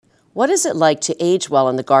What is it like to age well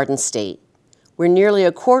in the Garden State, where nearly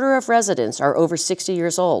a quarter of residents are over 60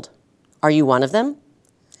 years old? Are you one of them?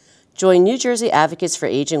 Join New Jersey Advocates for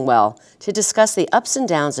Aging Well to discuss the ups and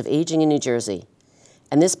downs of aging in New Jersey.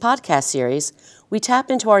 In this podcast series, we tap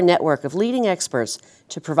into our network of leading experts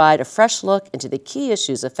to provide a fresh look into the key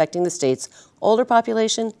issues affecting the state's older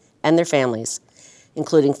population and their families,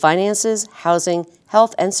 including finances, housing,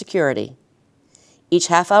 health, and security. Each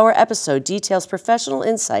half-hour episode details professional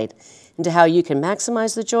insight into how you can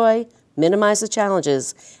maximize the joy, minimize the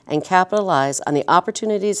challenges, and capitalize on the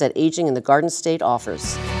opportunities that aging in the Garden State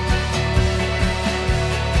offers.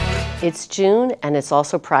 It's June, and it's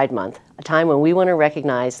also Pride Month, a time when we want to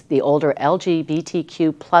recognize the older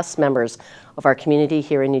LGBTQ plus members of our community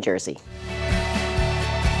here in New Jersey.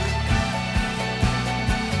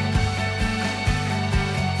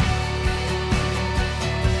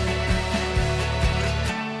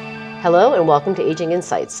 Hello and welcome to Aging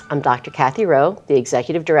Insights. I'm Dr. Cathy Rowe, the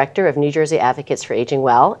Executive Director of New Jersey Advocates for Aging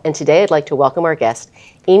Well, and today I'd like to welcome our guest,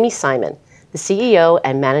 Amy Simon, the CEO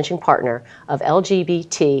and Managing Partner of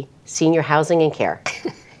LGBT Senior Housing and Care.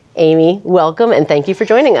 Amy, welcome and thank you for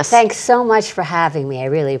joining us. Thanks so much for having me. I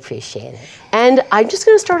really appreciate it. And I'm just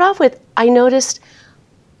going to start off with, I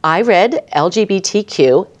read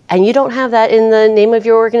LGBTQ, and you don't have that in the name of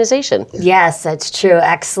your organization. Yes, that's true.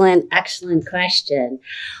 Excellent question.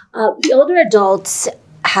 The older adults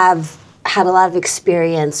have had a lot of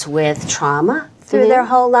experience with trauma through their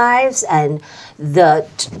whole lives, and the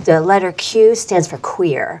letter Q stands for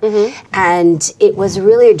queer. And it was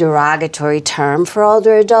really a derogatory term for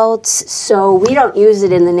older adults, so we don't use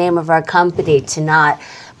it in the name of our company to not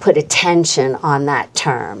put attention on that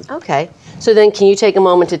term. Okay. So then can you take a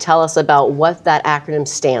moment to tell us about what that acronym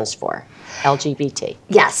stands for, LGBT?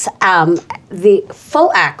 Yes. The full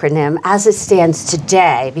acronym, as it stands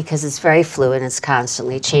today, because it's very fluid and it's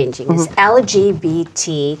constantly changing, is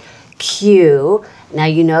LGBTQ. Now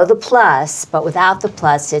you know the plus, but without the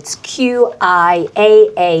plus, it's QIAAP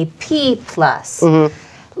plus.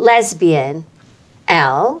 Lesbian,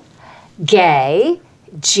 L, gay,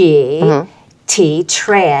 G, T,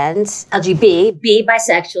 trans, LGB, B,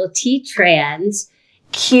 bisexual, T, trans,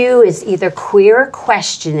 Q is either queer or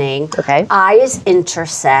questioning, I is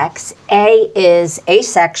intersex, A is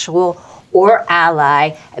asexual or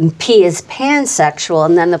ally, and P is pansexual,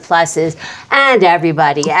 and then the plus is and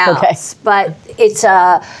everybody else. But it's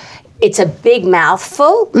a big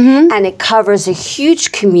mouthful, and it covers a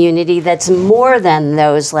huge community that's more than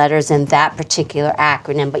those letters in that particular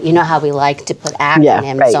acronym. But you know how we like to put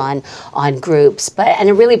acronyms on groups. And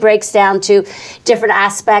it really breaks down to different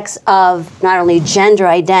aspects of not only gender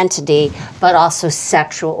identity, but also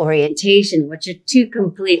sexual orientation, which are two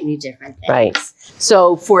completely different things. Right.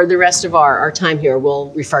 So for the rest of our time here, we'll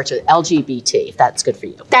refer to LGBT, if that's good for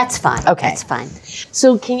you. That's fine. Okay. That's fine.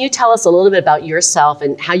 So can you tell us a little bit about yourself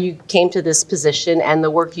and how you came to this position and the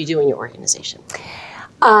work you do in your organization?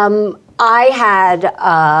 I had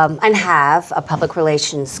and have a public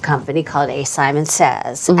relations company called A. Simon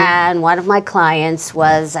Says, and one of my clients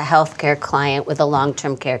was a healthcare client with a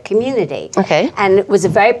long-term care community. And it was a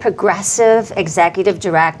very progressive executive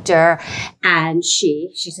director, and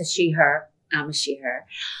she's a she, her, I'm a she, her,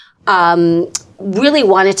 really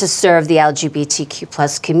wanted to serve the LGBTQ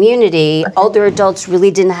plus community. Older adults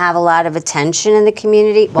really didn't have a lot of attention in the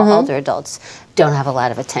community. Well, older adults don't have a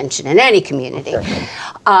lot of attention in any community.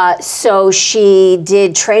 So she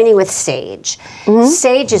did training with SAGE.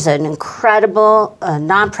 SAGE is an incredible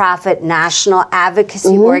nonprofit national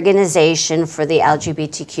advocacy organization for the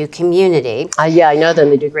LGBTQ community. Yeah, I know them.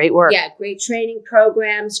 They do great work. Yeah, great training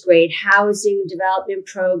programs, great housing development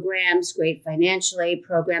programs, great financial aid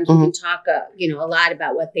programs. We can talk a lot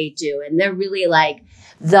about what they do. And they're really like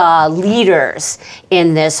the leaders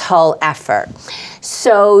in this whole effort.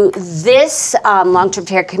 So this long-term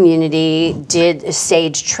care community did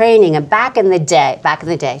SAGE training, and back in the day,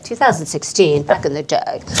 2016,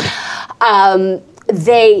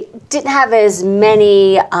 they didn't have as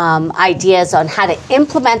many ideas on how to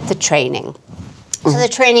implement the training. So the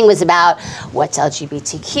training was about what's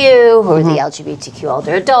LGBTQ, who are the LGBTQ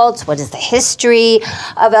older adults, what is the history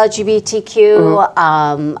of LGBTQ,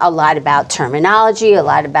 a lot about terminology, a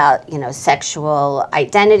lot about sexual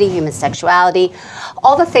identity, human sexuality,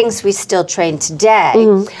 all the things we still train today,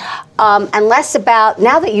 and less about,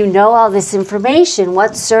 now that you know all this information,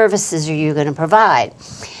 what services are you going to provide?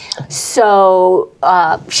 So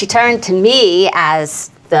she turned to me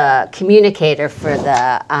as the communicator for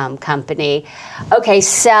the company. Okay,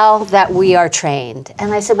 sell that we are trained.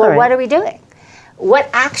 And I said, well, what are we doing? what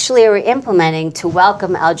actually are we implementing to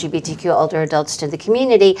welcome LGBTQ older adults to the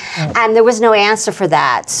community? And there was no answer for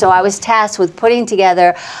that. So I was tasked with putting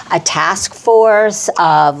together a task force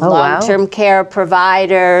of long-term care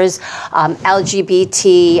providers,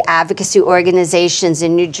 LGBT advocacy organizations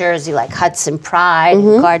in New Jersey, like Hudson Pride,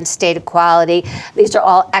 Garden State Equality. These are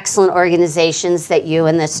all excellent organizations that you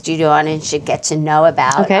and the studio audience should get to know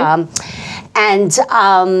about.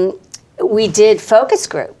 We did focus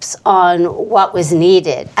groups on what was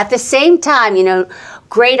needed. At the same time, you know,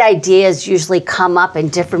 great ideas usually come up in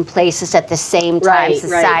different places at the same time.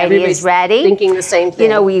 Society is ready. Thinking the same thing. You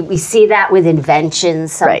know, we see that with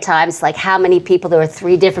inventions sometimes, like how many people, there were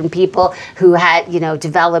 3 different people who had, you know,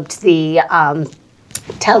 developed the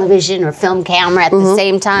television or film camera at the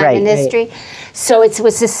same time in history. So it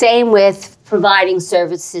was the same with providing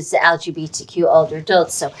services to LGBTQ older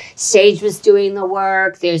adults. So Sage was doing the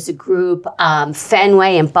work. There's a group,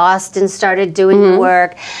 Fenway in Boston started doing the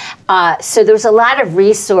work. So there was a lot of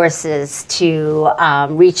resources to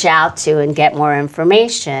reach out to and get more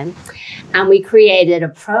information. And we created a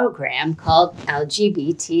program called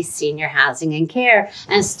LGBT Senior Housing and Care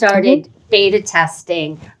and started beta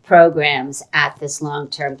testing programs at this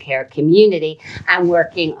long-term care community and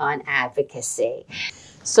working on advocacy.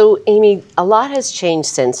 So, Amy, a lot has changed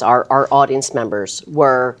since our audience members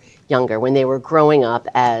were younger, when they were growing up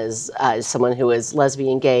as someone who is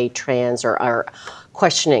lesbian, gay, trans, or are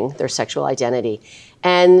questioning their sexual identity.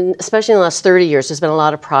 And especially in the last 30 years, there's been a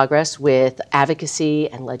lot of progress with advocacy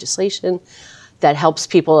and legislation that helps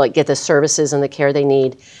people get the services and the care they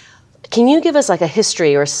need. Can you give us like a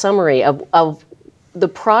history or a summary of the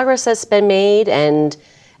progress that's been made, and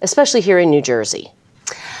especially here in New Jersey?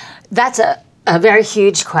 That's a very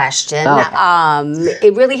huge question.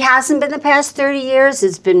 It really hasn't been the past 30 years.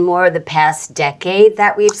 It's been more the past decade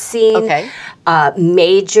that we've seen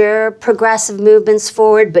major progressive movements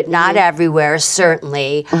forward, but not everywhere,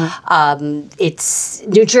 certainly. It's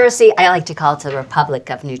New Jersey, I like to call it the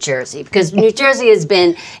Republic of New Jersey, because New Jersey has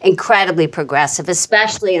been incredibly progressive,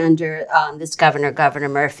 especially under this governor, Governor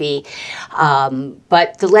Murphy.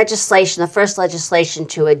 But the legislation, the first legislation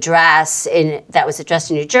to address, that was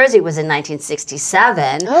addressed in New Jersey was in 1967.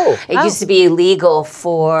 It used to be illegal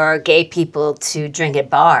for gay people to drink at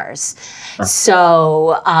bars.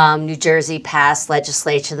 So New Jersey passed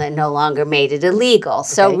legislation that no longer made it illegal.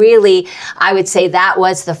 So really, I would say that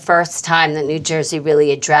was the first time that New Jersey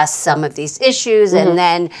really addressed some of these issues. And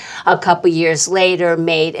then a couple years later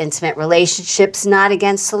made intimate relationships not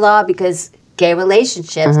against the law, because gay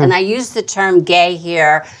relationships, and I use the term gay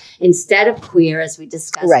here instead of queer, as we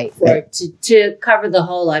discussed before, to cover the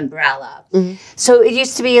whole umbrella. So it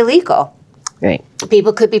used to be illegal.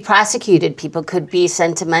 People could be prosecuted. People could be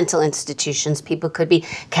sent to mental institutions. People could be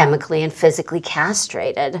chemically and physically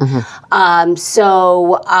castrated.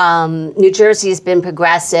 So New Jersey has been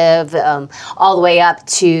progressive all the way up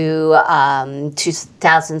to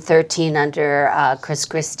 2013 under Chris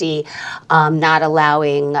Christie, not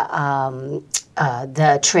allowing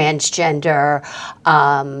the transgender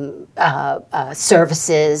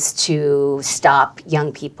services to stop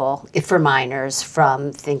young people, for minors,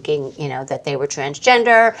 from thinking, you know, that they were transgender.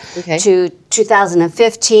 To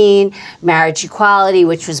 2015, marriage equality,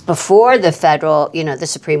 which was before the federal, you know, the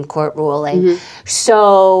Supreme Court ruling.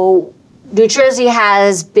 So New Jersey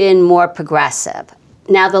has been more progressive.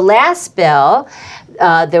 Now, the last bill,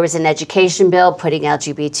 there was an education bill putting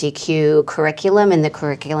LGBTQ curriculum in the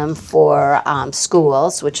curriculum for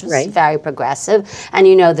schools, which was very progressive. And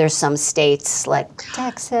you know, there's some states like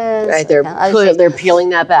Texas. They're peeling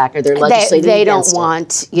that back, or they're legislating They don't against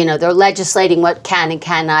want, you know, they're legislating what can and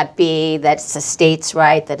cannot be, that it's a state's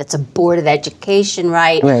right, that it's a Board of Education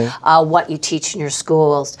right, what you teach in your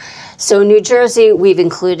schools. So New Jersey, we've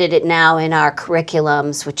included it now in our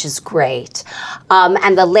curriculums, which is great.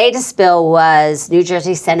 And the latest bill was New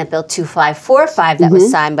Jersey Senate Bill 2545 that was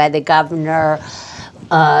signed by the governor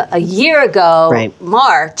a year ago,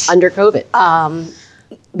 March. Under COVID.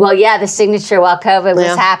 Well, yeah, the signature while COVID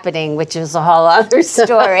was happening, which is a whole other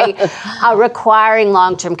story, requiring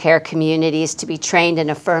long-term care communities to be trained in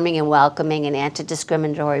affirming and welcoming and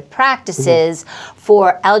anti-discriminatory practices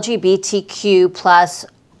for LGBTQ plus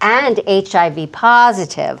and HIV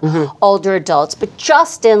positive older adults, but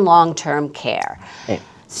just in long-term care.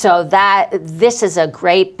 So this is a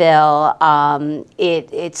great bill.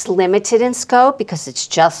 It's limited in scope because it's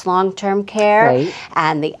just long-term care.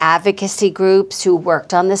 And the advocacy groups who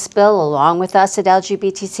worked on this bill along with us at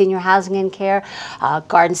LGBT Senior Housing and Care,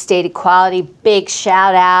 Garden State Equality, big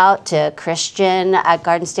shout out to Christian at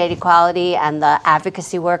Garden State Equality and the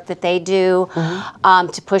advocacy work that they do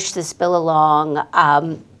to push this bill along.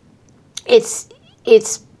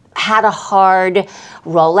 it's had a hard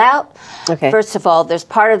rollout. Okay. First of all, there's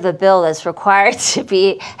part of the bill that's required to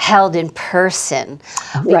be held in person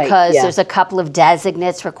Right, because yeah. there's a couple of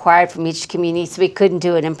designates required from each community, so we couldn't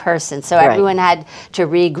do it in person. So Right. everyone had to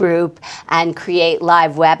regroup and create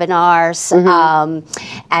live webinars.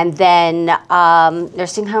 And then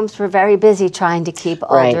nursing homes were very busy trying to keep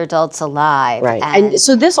Right. older adults alive. Right. And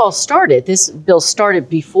so this bill started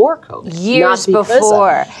before COVID. Years not because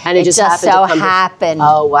before. of, and it just happened so to come happened.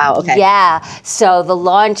 Oh, wow. Okay. Yeah. So the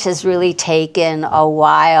launch has really taken a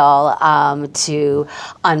while to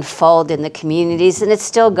unfold in the communities, and it's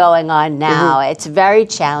still going on now. It's very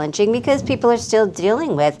challenging because people are still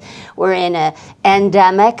dealing with, we're in an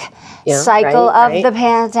endemic cycle of the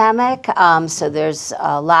pandemic. So there's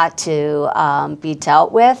a lot to be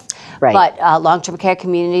dealt with. Right. But long-term care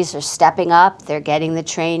communities are stepping up. They're getting the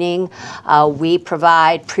training. We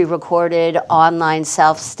provide pre-recorded online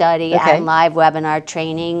self-study and live webinar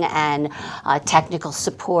training and technical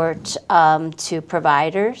support to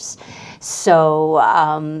providers. So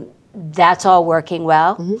that's all working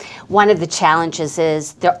well. One of the challenges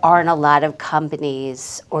is there aren't a lot of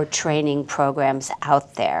companies or training programs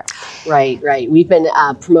out there. Right, right. We've been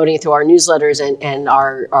promoting it through our newsletters and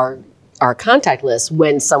our contact list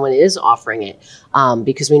when someone is offering it,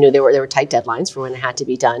 because we knew there were tight deadlines for when it had to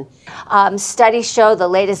be done. Studies show, the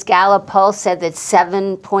latest Gallup poll said that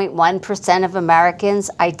 7.1% of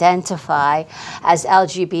Americans identify as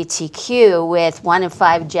LGBTQ, with 1 in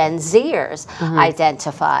 5 Gen Zers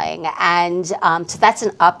identifying. And so that's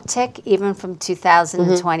an uptick even from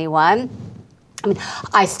 2021. I mean,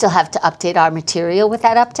 I still have to update our material with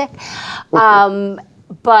that uptick.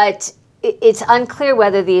 But it's unclear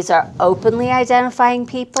whether these are openly identifying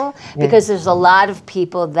people, because there's a lot of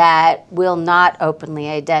people that will not openly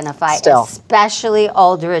identify, especially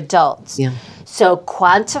older adults. Yeah. So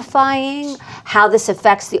quantifying how this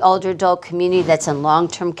affects the older adult community that's in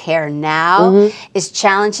long-term care now is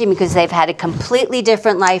challenging because they've had a completely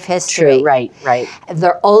different life history. True, right, right.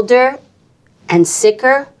 They're older and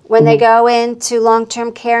sicker when they go into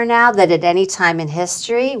long-term care now than at any time in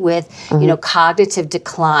history, with cognitive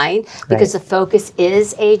decline, because the focus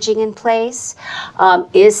is aging in place,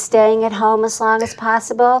 is staying at home as long as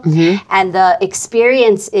possible, and the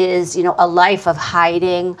experience is a life of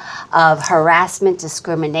hiding, of harassment,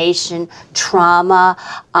 discrimination, trauma,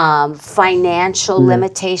 financial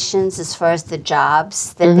limitations as far as the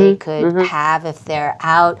jobs that they could have if they're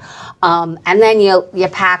out, and then you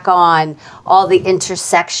pack on all the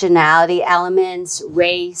intersectionality elements,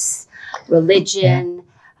 race, religion,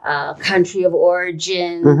 country of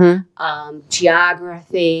origin,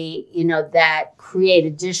 geography, that create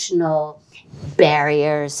additional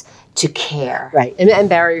barriers to care. Right, and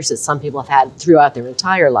barriers that some people have had throughout their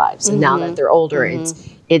entire lives, and now that they're older,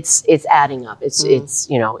 it's adding up. It's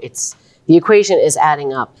the equation is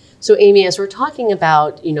adding up. So, Amy, as we're talking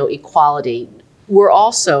about equality, we're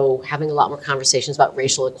also having a lot more conversations about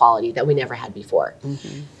racial equality that we never had before.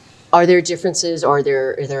 Are there differences, or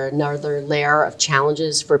is there another layer of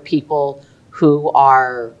challenges for people who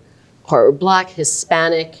are Black,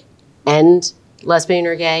 Hispanic, and lesbian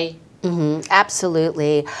or gay?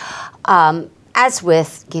 Absolutely. As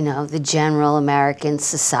with, the general American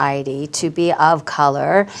society, to be of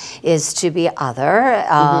color is to be other,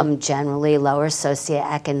 generally lower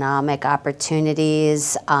socioeconomic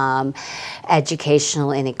opportunities,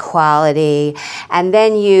 educational inequality, and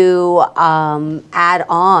then you add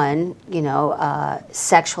on,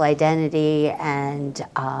 sexual identity and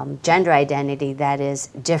gender identity that is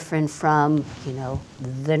different from,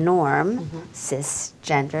 the norm,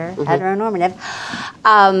 cisgender, heteronormative.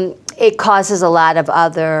 It causes a lot of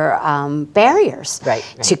other barriers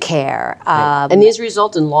to care. And these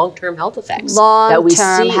result in long-term health effects that we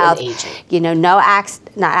see in aging. No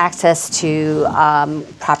access to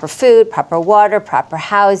proper food, proper water, proper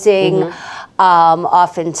housing,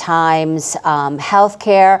 oftentimes health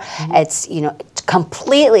care. It's,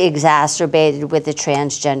 completely exacerbated with the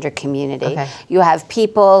transgender community. You have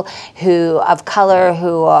people of color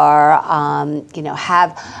who are,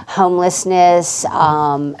 have homelessness,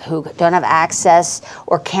 who don't have access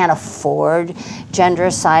or can't afford gender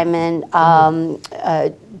assignment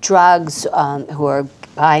drugs, who are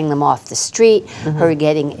buying them off the street, who are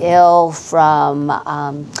getting ill from,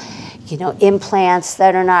 implants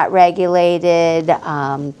that are not regulated,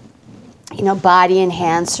 body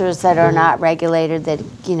enhancers that are not regulated that,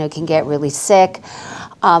 can get really sick.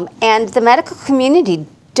 And the medical community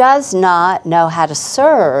does not know how to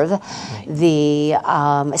serve the,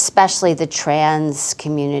 especially the trans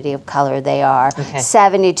community of color. They are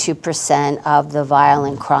 72% of the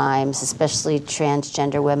violent crimes, especially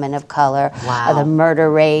transgender women of color. Wow. The murder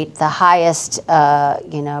rate, the highest,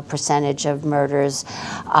 percentage of murders.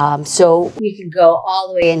 So we could go all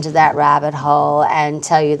the way into that rabbit hole and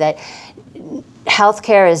tell you that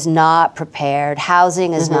healthcare is not prepared,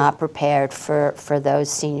 housing is not prepared for those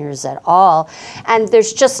seniors at all. And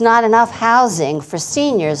there's just not enough housing for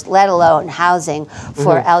seniors, let alone housing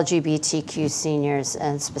for LGBTQ seniors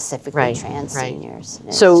and specifically trans seniors.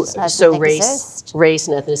 So race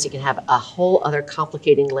and ethnicity can have a whole other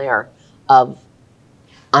complicating layer on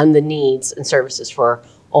the needs and services for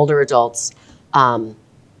older adults.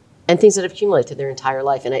 And things that have accumulated their entire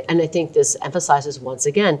life. And I think this emphasizes once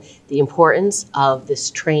again the importance of this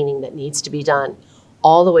training that needs to be done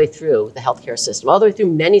all the way through the healthcare system, all the way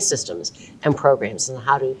through many systems and programs, and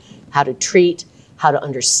how to treat, how to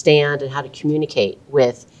understand, and how to communicate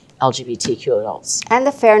with LGBTQ adults. And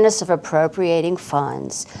the fairness of appropriating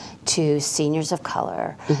funds to seniors of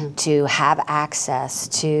color to have access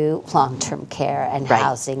to long-term care and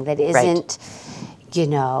housing that isn't,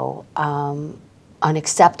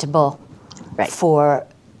 unacceptable for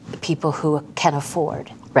people who can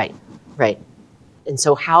afford. Right. And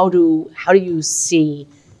so how do you see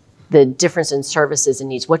the difference in services and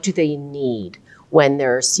needs? What do they need when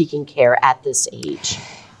they're seeking care at this age?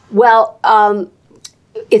 Well,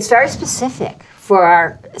 it's very specific for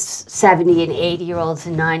our 70 and 80-year-olds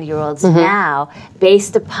and 90-year-olds now,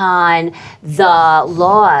 based upon the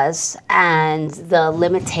laws and the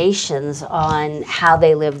limitations on how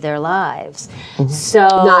they live their lives. So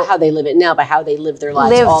not how they live it now, but how they live their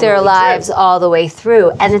lives all the way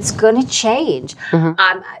through. And it's going to change.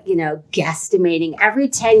 I'm, guesstimating every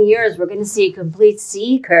 10 years, we're going to see a complete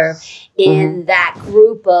C curve in that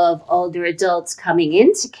group of older adults coming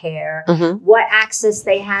into care, what access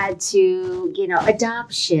they had to,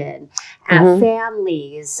 adoption,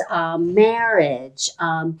 families, marriage,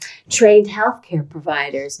 trained healthcare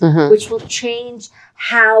providers, which will change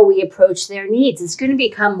how we approach their needs. It's going to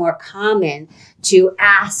become more common to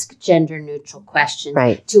ask gender-neutral questions,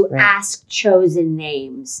 to ask chosen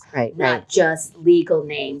names, not just legal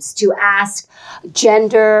names, to ask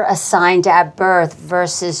gender assigned at birth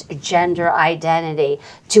versus gender identity,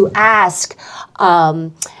 to ask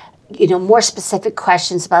more specific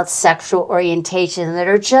questions about sexual orientation that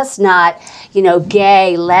are just not,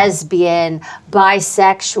 gay, lesbian,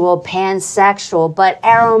 bisexual, pansexual, but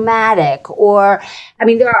aromatic, or,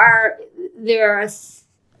 there are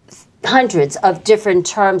hundreds of different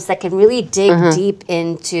terms that can really dig deep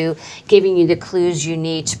into giving you the clues you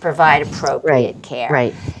need to provide appropriate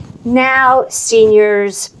care. Now,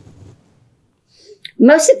 seniors,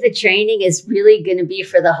 most of the training is really going to be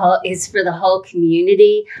for the whole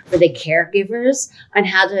community, for the caregivers, on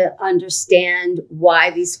how to understand why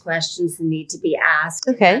these questions need to be asked,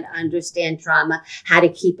 how to understand trauma, how to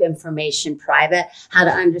keep information private, how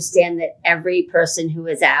to understand that every person who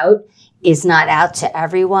is out is not out to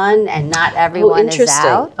everyone, and not everyone is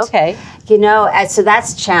out. So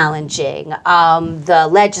that's challenging. The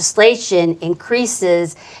legislation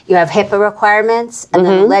increases, you have HIPAA requirements, and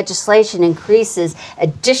then the legislation increases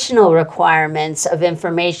additional requirements of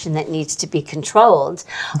information that needs to be controlled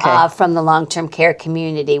from the long-term care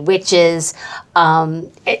community, which is,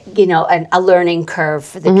 a learning curve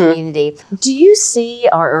for the community. Do you see,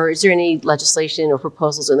 or is there any legislation or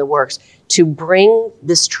proposals in the works to bring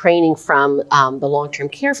this training from the long-term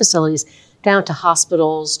care facilities down to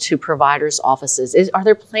hospitals, to providers' offices? Are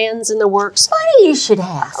there plans in the works? Funny you should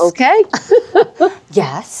ask. Okay.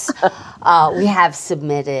 Yes. We have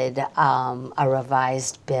submitted a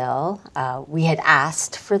revised bill. We had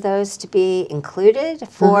asked for those to be included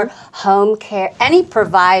for home care, any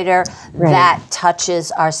provider that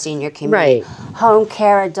touches our senior community. Home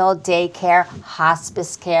care, adult daycare,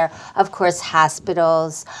 hospice care, of course,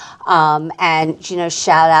 hospitals. And,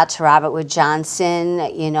 shout out to Robert Wood Johnson,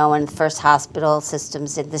 and First Hospital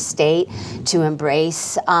Systems in the state to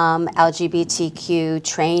embrace LGBTQ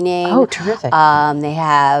training. Oh, terrific. They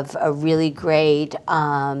have a really great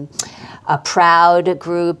a Proud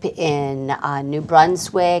group in New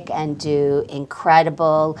Brunswick and do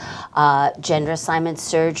incredible gender assignment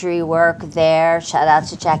surgery work there. Shout out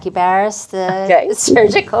to Jackie Barris, the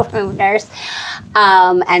surgical room nurse,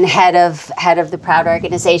 and head of the Proud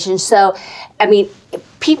organization. So,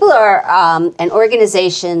 people are and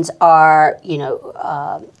organizations are,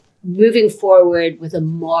 moving forward with a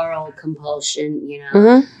moral compulsion,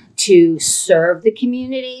 to serve the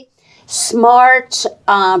community. Smart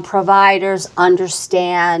providers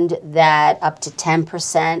understand that up to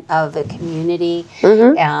 10% of the community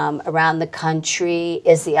around the country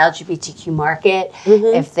is the LGBTQ market.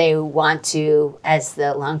 If they want to, as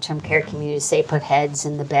the long-term care community say, put heads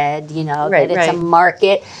in the bed, you know, that it's a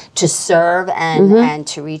market to serve and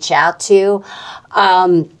to reach out to.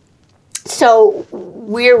 So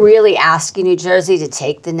we're really asking New Jersey to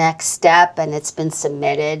take the next step, and it's been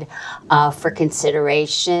submitted for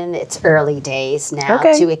consideration. It's early days now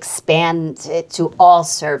to expand it to all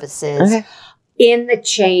services in the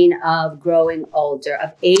chain of growing older,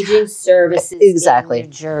 of aging services in New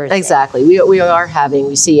Jersey. Exactly.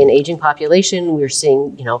 We see an aging population. We're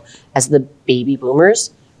seeing, you know, as the baby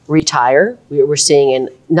boomers retire, we're seeing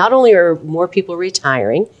not only are more people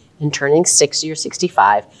retiring and turning 60 or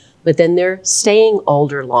 65, but then they're staying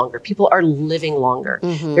older longer. People are living longer.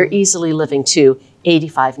 They're easily living to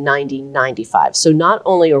 85, 90, 95. So not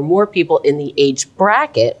only are more people in the age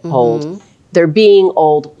bracket old, they're being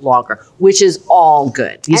old longer, which is all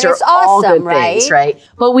good. These are all good things, right?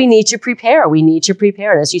 But we need to prepare. We need to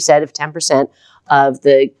prepare. And as you said, if 10% of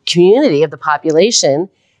the community, of the population,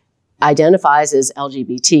 identifies as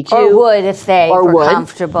LGBTQ. Or would if they were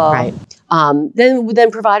comfortable. Right. Then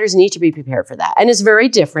providers need to be prepared for that. And it's very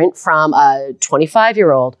different from a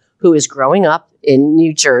 25-year-old who is growing up in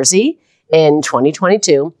New Jersey in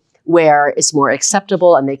 2022, where it's more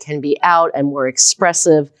acceptable and they can be out and more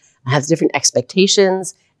expressive, have different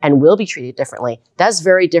expectations, and will be treated differently. That's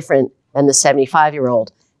very different than the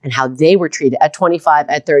 75-year-old and how they were treated at 25,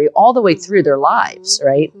 at 30, all the way through their lives,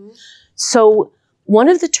 right? So one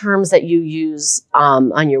of the terms that you use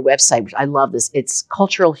on your website, which I love this, it's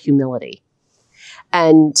cultural humility.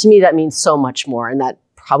 And to me, that means so much more. And that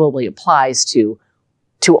probably applies to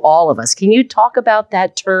all of us. Can you talk about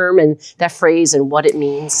that term and that phrase and what it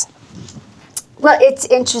means? Well, it's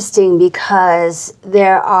interesting because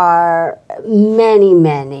there are many,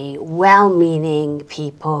 many well-meaning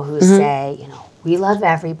people who say, you know, we love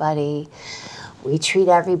everybody. We treat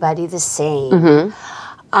everybody the same.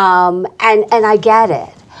 And I get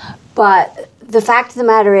it. But the fact of the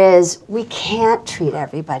matter is we can't treat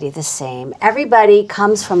everybody the same. Everybody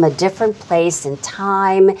comes from a different place in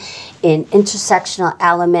time, in intersectional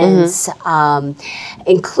elements,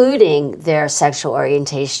 including their sexual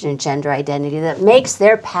orientation and gender identity that makes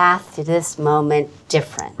their path to this moment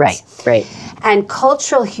different. Right. And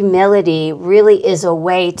cultural humility really is a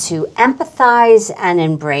way to empathize and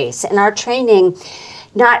embrace. In our training,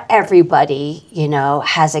 not everybody, you know,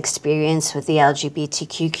 has experience with the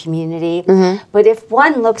LGBTQ community, but if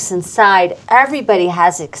one looks inside, everybody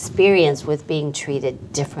has experience with being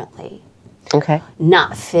treated differently.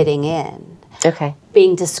 Not fitting in.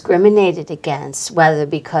 Being discriminated against, whether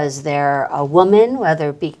because they're a woman,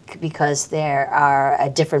 whether because they are a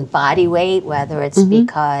different body weight, whether it's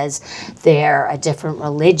because they're a different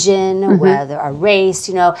religion, whether a race,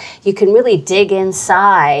 you know, you can really dig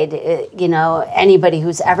inside, you know, anybody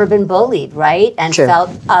who's ever been bullied, right? And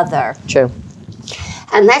felt other.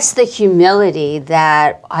 And that's the humility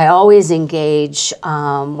that I always engage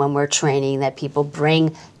when we're training, that people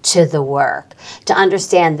bring to the work, to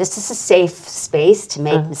understand this is a safe space to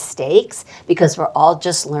make mistakes because we're all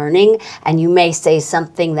just learning, and you may say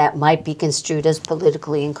something that might be construed as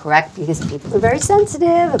politically incorrect because people are very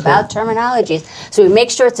sensitive about terminologies. So we make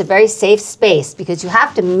sure it's a very safe space because you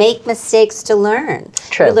have to make mistakes to learn.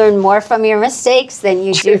 You learn more from your mistakes than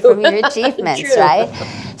you do from your achievements, right?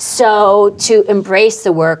 So to embrace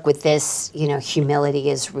the work with this, you know, humility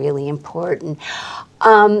is really important.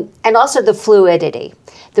 And also the fluidity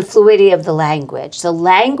of the language. The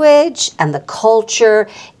language and the culture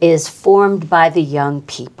is formed by the young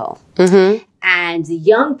people. And the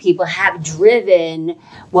young people have driven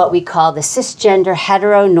what we call the cisgender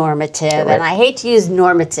heteronormative. And I hate to use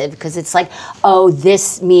normative because it's like, oh,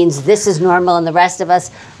 this means this is normal and the rest of us,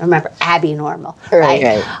 remember, abnormal.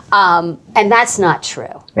 And that's not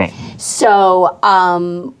true.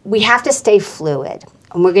 So we have to stay fluid.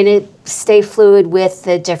 And we're going to stay fluid with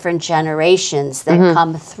the different generations that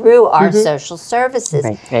come through our social services.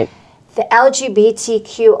 The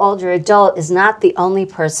LGBTQ older adult is not the only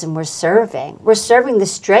person we're serving. We're serving the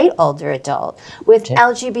straight older adult with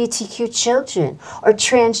LGBTQ children or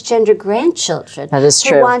transgender grandchildren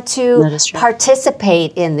who want to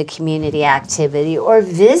participate in the community activity or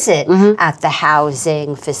visit at the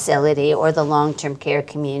housing facility or the long-term care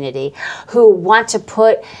community, who want to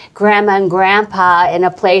put grandma and grandpa in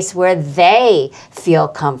a place where they feel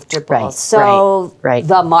comfortable. So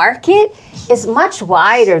the market is much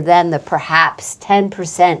wider than the perhaps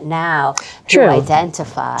 10% now who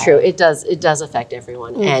identify. It does affect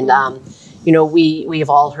everyone. And we have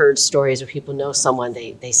all heard stories where people know someone,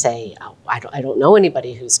 they say, oh, I don't know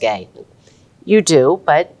anybody who's gay. You do,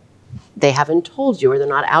 but they haven't told you, or they're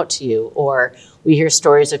not out to you. Or we hear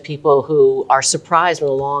stories of people who are surprised when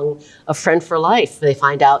along a friend for life, they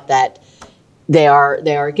find out that they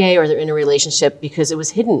are gay, or they're in a relationship because it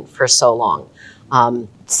was hidden for so long.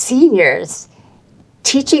 Seniors,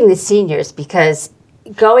 teaching the seniors, because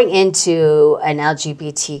going into an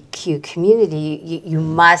LGBTQ community, you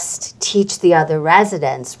must teach the other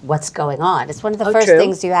residents what's going on. It's one of the first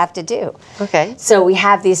things you have to do. Okay. So we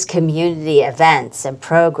have these community events and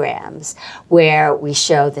programs where we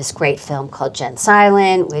show this great film called Gen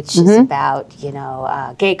Silent, which is about,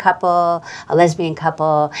 a gay couple, a lesbian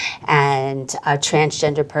couple, and a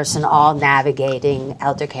transgender person all navigating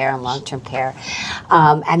elder care and long-term care.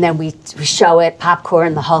 And then we show it,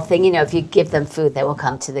 popcorn, the whole thing. If you give them food, they will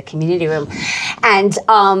come to the community room. And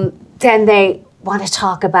then they want to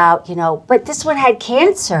talk about, but this one had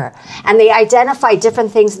cancer. And they identify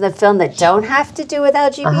different things in the film that don't have to do with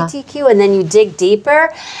LGBTQ. And then you dig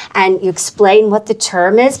deeper and you explain what the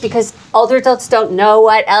term is, because older adults don't know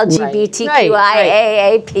what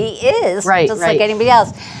LGBTQIAAP is, just like anybody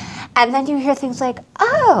else. And then you hear things like,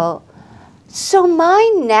 oh, so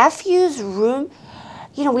my nephew's room,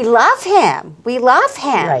 we love him. We love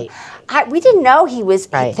him. Right. We didn't know he was,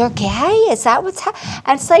 they're gay? Is that what's happening?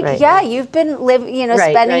 And it's like, you've been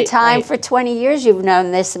spending time for 20 years, you've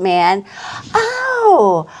known this man.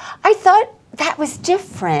 Oh, I thought that was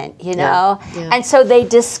different, Yeah. And so they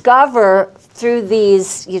discover through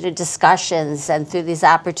these, discussions and through these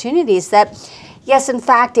opportunities that, yes, in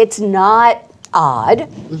fact, it's not odd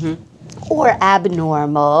or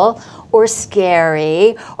abnormal or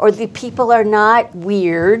scary, or the people are not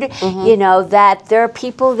weird, that there are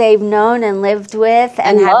people they've known and lived with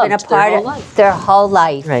and have been a part of their whole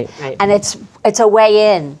life. Right. And it's a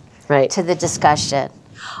way in to the discussion.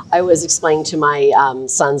 I was explaining to my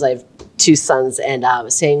sons, I have 2 sons, and I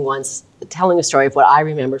was saying once, telling a story of what I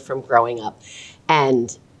remembered from growing up.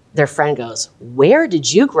 And their friend goes, "Where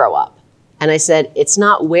did you grow up?" And I said, "It's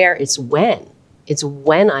not where, it's when. It's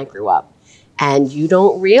when I grew up. And you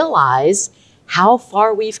don't realize how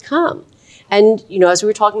far we've come." And, as we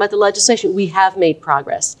were talking about the legislation, we have made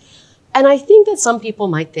progress. And I think that some people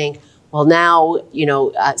might think, well, now,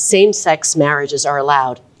 same-sex marriages are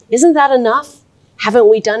allowed. Isn't that enough? Haven't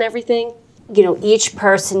we done everything? Each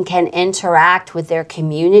person can interact with their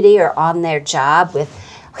community or on their job with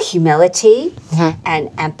humility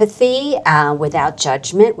and empathy without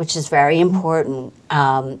judgment, which is very important.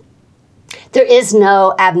 There is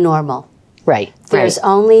no abnormal. Right. There's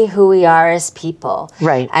only who we are as people.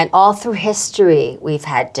 Right. And all through history, we've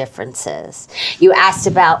had differences. You asked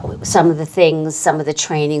about some of the things, some of the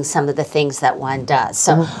training, some of the things that one does.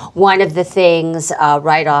 So one of the things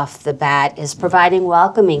right off the bat is providing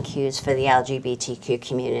welcoming cues for the LGBTQ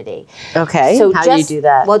community. Okay. So how do you do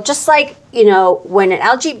that? Well, just like, when an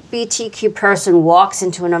LGBTQ person walks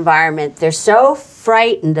into an environment, they're so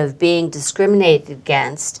frightened of being discriminated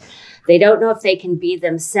against. They don't know if they can be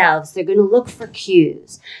themselves. They're going to look for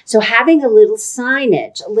cues. So having a little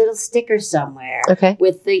signage, a little sticker somewhere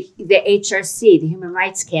with the HRC, the Human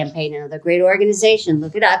Rights Campaign, another great organization,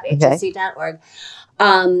 look it up, hrc.org,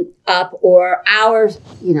 up, or our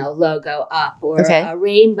logo up, or a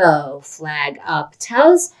rainbow flag up,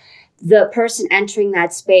 tells the person entering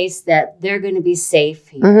that space that they're going to be safe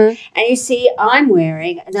here. And you see, I'm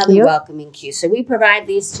wearing another welcoming cue. So we provide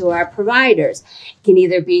these to our providers. It can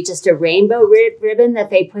either be just a rainbow ribbon that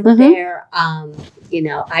they put their,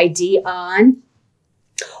 ID on,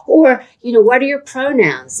 or, what are your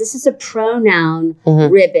pronouns? This is a pronoun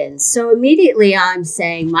ribbon. So immediately I'm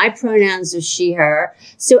saying my pronouns are she, her.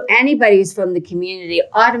 So anybody who's from the community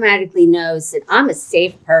automatically knows that I'm a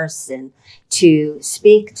safe person to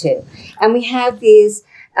speak to. And we have these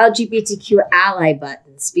LGBTQ ally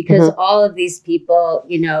buttons because all of these people,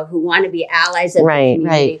 who want to be allies of the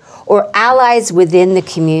community or allies within the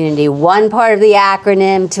community, one part of the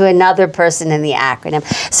acronym to another person in the acronym.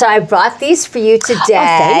 So I brought these for you today.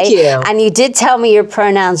 Oh, thank you. And you did tell me your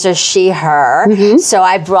pronouns are she, her. So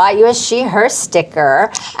I brought you a she, her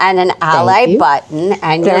sticker and an ally button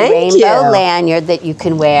and your rainbow lanyard that you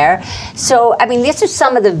can wear. So, these are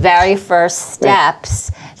some of the very first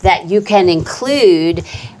steps that you can include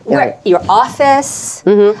your office,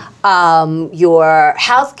 your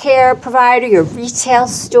healthcare provider, your retail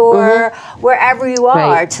store, wherever you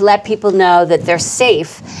are, to let people know that they're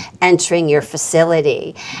safe entering your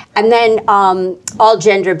facility. And then all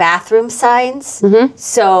gender bathroom signs.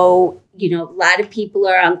 So, a lot of people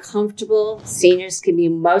are uncomfortable. Seniors can be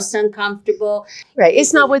most uncomfortable. Right.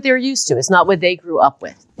 It's not what they're used to. It's not what they grew up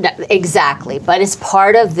with. No, exactly. But it's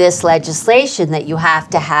part of this legislation that you have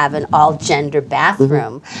to have an all-gender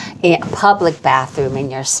bathroom, a public bathroom in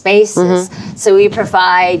your spaces. So we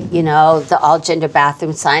provide, the all-gender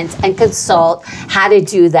bathroom signs and consult how to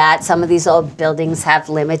do that. Some of these old buildings have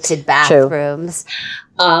limited bathrooms.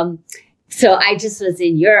 So I just was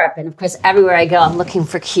in Europe, and of course, everywhere I go, I'm looking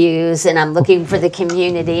for cues, and I'm looking for the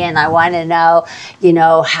community, and I want to know,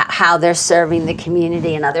 how they're serving the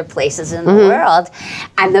community in other places in the world.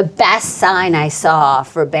 And the best sign I saw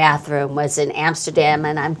for bathroom was in Amsterdam,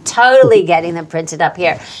 and I'm totally getting them printed up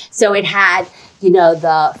here. So it had,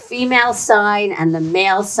 the female sign and the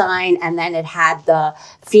male sign, and then it had the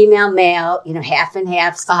female male, half and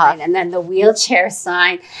half sign, and then the wheelchair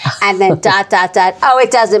sign, and then ... Oh, it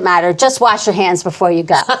doesn't matter. Just wash your hands before you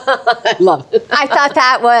go. I love it. I thought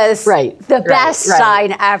that was the best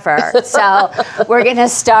sign ever. So we're going to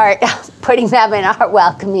start putting them in our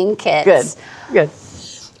welcoming kits. Good.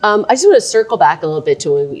 I just want to circle back a little bit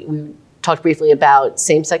to when we talked briefly about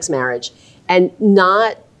same-sex marriage, and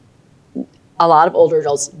not a lot of older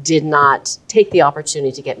adults did not take the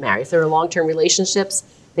opportunity to get married. If they're in long-term relationships,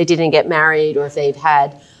 they didn't get married, or if they've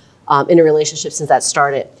had in a relationship since that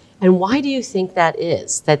started. And why do you think that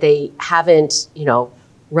is, that they haven't,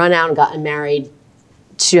 run out and gotten married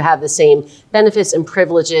to have the same benefits and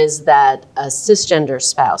privileges that a cisgender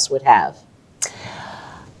spouse would have?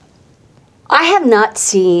 I have not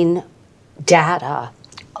seen data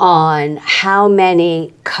on how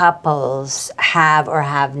many couples have or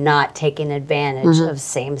have not taken advantage of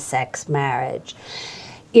same-sex marriage.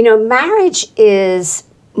 Marriage is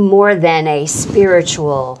more than a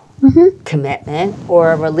spiritual commitment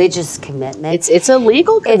or a religious commitment. It's a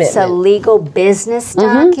legal commitment. It's a legal business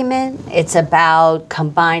document. It's about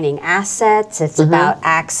combining assets. It's about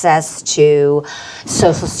access to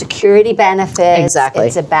Social Security benefits. Exactly.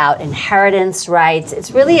 It's about inheritance rights.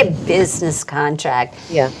 It's really a business contract.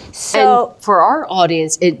 Yeah. So and for our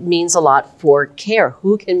audience, it means a lot for care.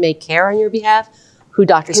 Who can make care on your behalf? Who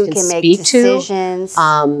doctors can make speak decisions.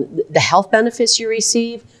 to? The health benefits you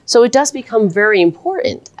receive. So it does become very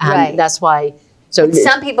important. Right. That's why. So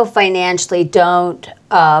some people financially don't,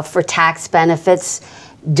 for tax benefits,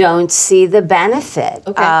 don't see the benefit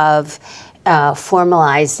of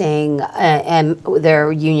formalizing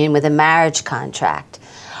their union with a marriage contract.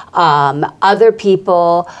 Other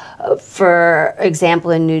people, for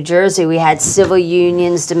example, in New Jersey, we had civil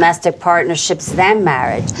unions, domestic partnerships, then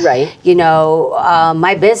marriage. Right.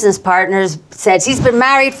 My business partner said he's been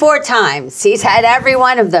married 4 times. He's had every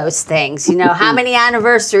one of those things. How many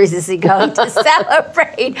anniversaries is he going to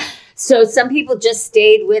celebrate? So some people just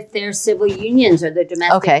stayed with their civil unions or their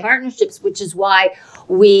domestic partnerships, which is why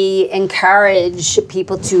we encourage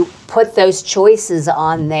people to put those choices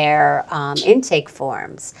on their intake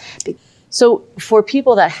forms. So for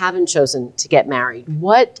people that haven't chosen to get married,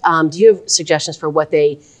 what do you have suggestions for what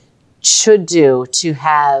they should do to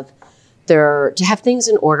have things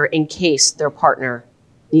in order in case their partner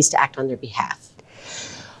needs to act on their behalf?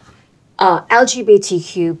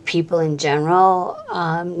 LGBTQ people in general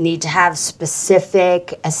need to have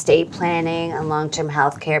specific estate planning and long-term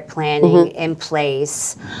health care planning in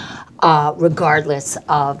place, regardless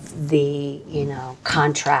of the,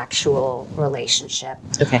 contractual relationship.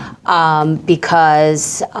 Okay.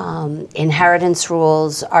 Because inheritance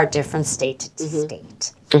rules are different state to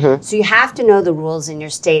state. So you have to know the rules in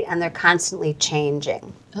your state, and they're constantly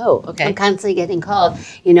changing. Oh, okay. I'm constantly getting called,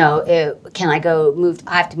 can I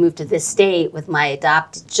I have to move to this state with my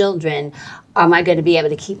adopted children. Am I going to be able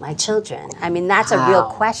to keep my children? I mean, that's a real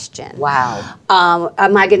question. Wow.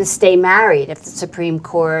 Am I going to stay married if the Supreme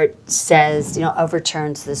Court says,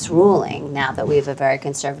 overturns this ruling now that we have a very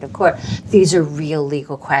conservative court? These are real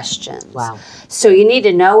legal questions. Wow. So you need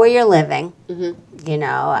to know where you're living,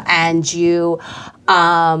 and you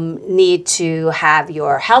need to have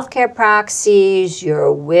your healthcare proxies,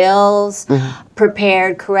 your wills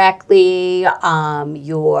prepared correctly,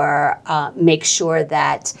 make sure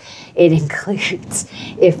that it includes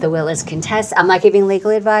if the will is contested. I'm not giving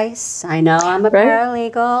legal advice. I know I'm a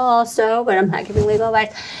paralegal also, but I'm not giving legal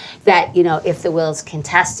advice. That, if the will is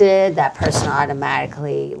contested, that person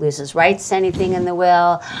automatically loses rights to anything in the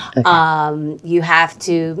will. Okay. You have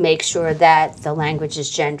to make sure that the language is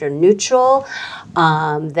gender neutral,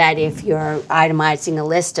 that if you're itemizing a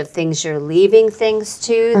list of things you're leaving things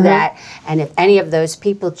to, and if any any of those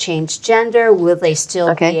people change gender, will they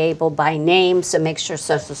still be able by name? So make sure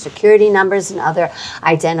Social Security numbers and other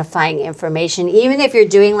identifying information, even if you're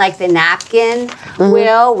doing like the napkin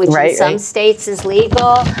will, which in some states is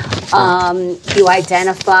legal, you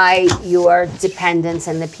identify your dependents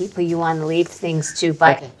and the people you want to leave things to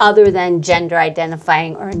by other than gender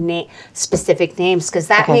identifying or specific names, because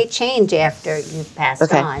that may change after you've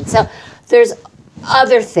passed on. So there's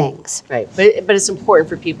other things. Right, but it's important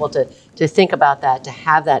for people to think about that, to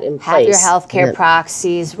have that in place. Have your healthcare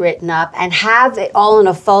proxies written up and have it all in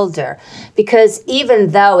a folder, because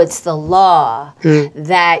even though it's the law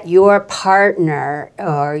that your partner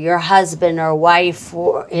or your husband or wife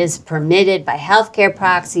is permitted by healthcare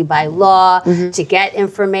proxy, by law, to get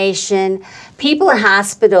information, people in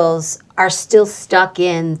hospitals are still stuck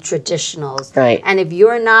in traditionals. Right. And if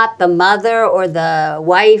you're not the mother or the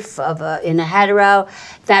wife of in a hetero,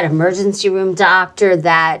 that emergency room doctor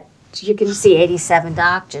that you can see 87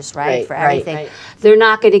 doctors, right, for everything. Right. They're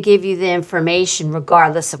not going to give you the information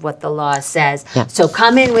regardless of what the law says. Yeah. So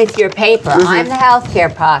come in with your paper. I'm the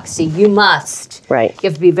healthcare proxy. You must. Right. You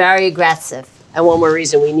have to be very aggressive. And one more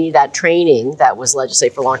reason we need that training that was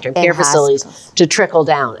legislated for long-term care facilities to trickle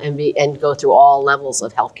down and go through all levels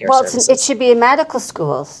of healthcare services. Well, it should be in medical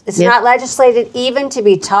schools. It's not legislated even to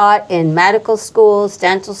be taught in medical schools,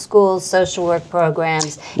 dental schools, social work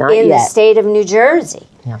programs in the state of New Jersey.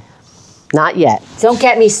 Yeah. Not yet. Don't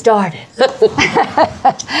get me started.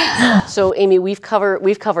 So, Amy, we've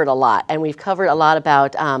covered a lot, and we've covered a lot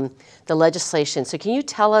about the legislation. So, can you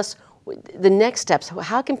tell us the next steps?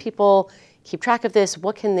 How can people keep track of this?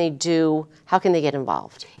 What can they do? How can they get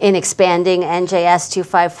involved? In expanding NJS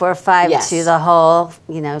 2545 to the whole,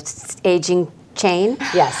 aging chain.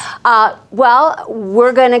 Yes. Well,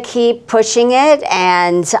 we're going to keep pushing it,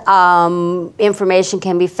 and information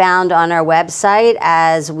can be found on our website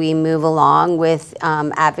as we move along with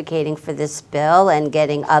advocating for this bill and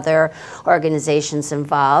getting other organizations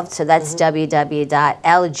involved. So that's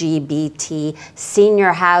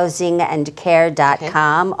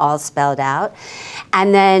www.lgbtseniorhousingandcare.com, all spelled out.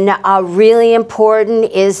 And then really important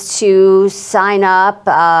is to sign up,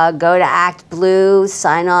 go to Act Blue,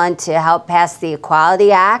 sign on to help pass the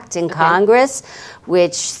Equality Act in Congress,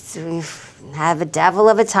 which we have a devil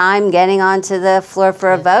of a time getting onto the floor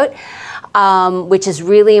for a vote, which is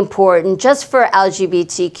really important just for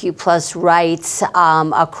LGBTQ plus rights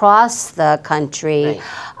across the country.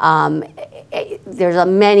 There's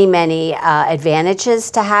many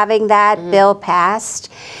advantages to having that bill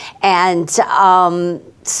passed. And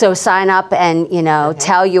so sign up and,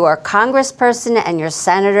 tell your congressperson and your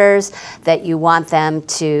senators that you want them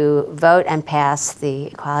to vote and pass the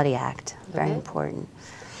Equality Act. Very important.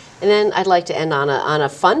 And then I'd like to end on a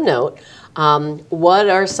fun note. What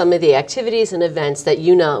are some of the activities and events that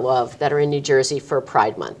you know of that are in New Jersey for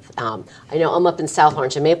Pride Month? I know I'm up in South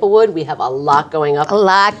Orange and Maplewood. We have a lot going up. A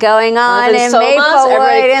lot going on in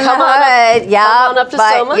Maplewood in the hood. Come on up to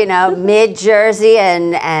Soma. Mid-Jersey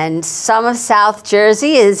and some of South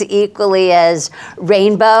Jersey is equally as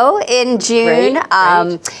rainbow in June.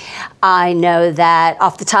 Great. I know that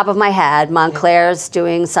off the top of my head, Montclair's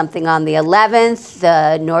doing something on the 11th.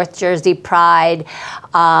 The North Jersey Pride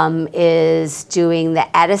is doing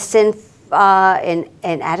the Edison in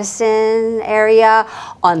Edison area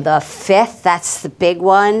on the 5th. That's the big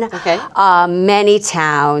one. Many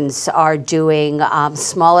towns are doing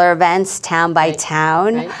smaller events, town by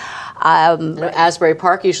town. Asbury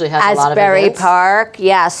Park usually has a lot of events. Asbury Park,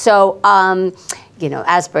 yeah. So,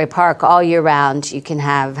 Asbury Park all year round, you can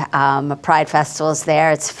have Pride festivals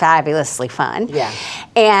there. It's fabulously fun. Yeah.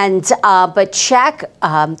 And but check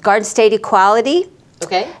Garden State Equality.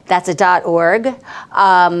 That's a .org.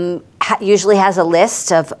 Usually has a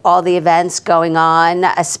list of all the events going on,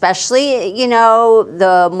 especially,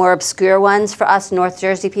 the more obscure ones for us North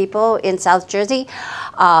Jersey people in South Jersey.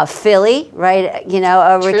 Philly, right,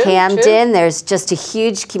 over Camden. There's just a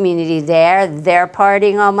huge community there. They're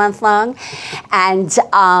partying all month long. And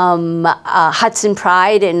Hudson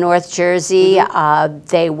Pride in North Jersey,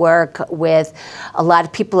 they work with a lot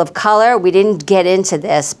of people of color. We didn't get into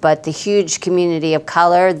this, but the huge community of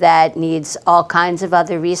color that needs all kinds of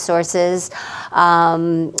other resources.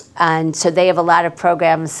 And so they have a lot of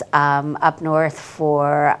programs up north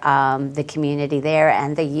for the community there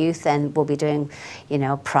and the youth, and we'll be doing,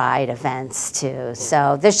 Pride events too.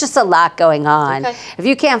 So there's just a lot going on. If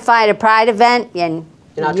you can't find a Pride event, you're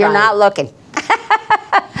not looking.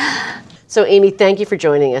 So Amy, thank you for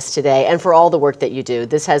joining us today and for all the work that you do.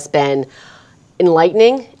 This has been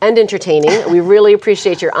enlightening and entertaining. We really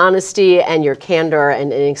appreciate your honesty and your candor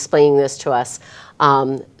and explaining this to us.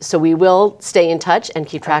 So we will stay in touch and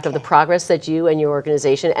keep track of the progress that you and your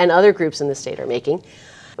organization and other groups in the state are making.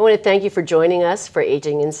 I want to thank you for joining us for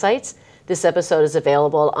Aging Insights. This episode is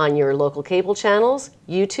available on your local cable channels,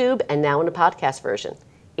 YouTube, and now in a podcast version.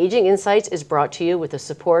 Aging Insights is brought to you with the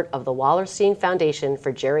support of the Wallerstein Foundation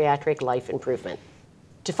for Geriatric Life Improvement.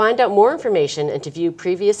 To find out more information and to view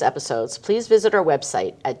previous episodes, please visit our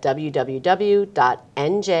website at www.njaaw.org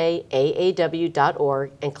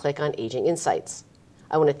and click on Aging Insights.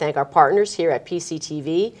 I want to thank our partners here at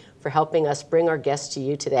PCTV for helping us bring our guests to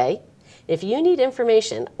you today. If you need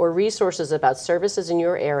information or resources about services in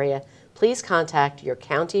your area, please contact your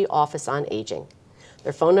County Office on Aging.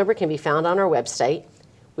 Their phone number can be found on our website.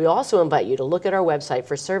 We also invite you to look at our website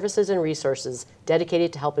for services and resources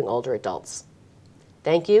dedicated to helping older adults.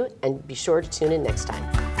 Thank you, and be sure to tune in next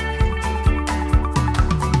time.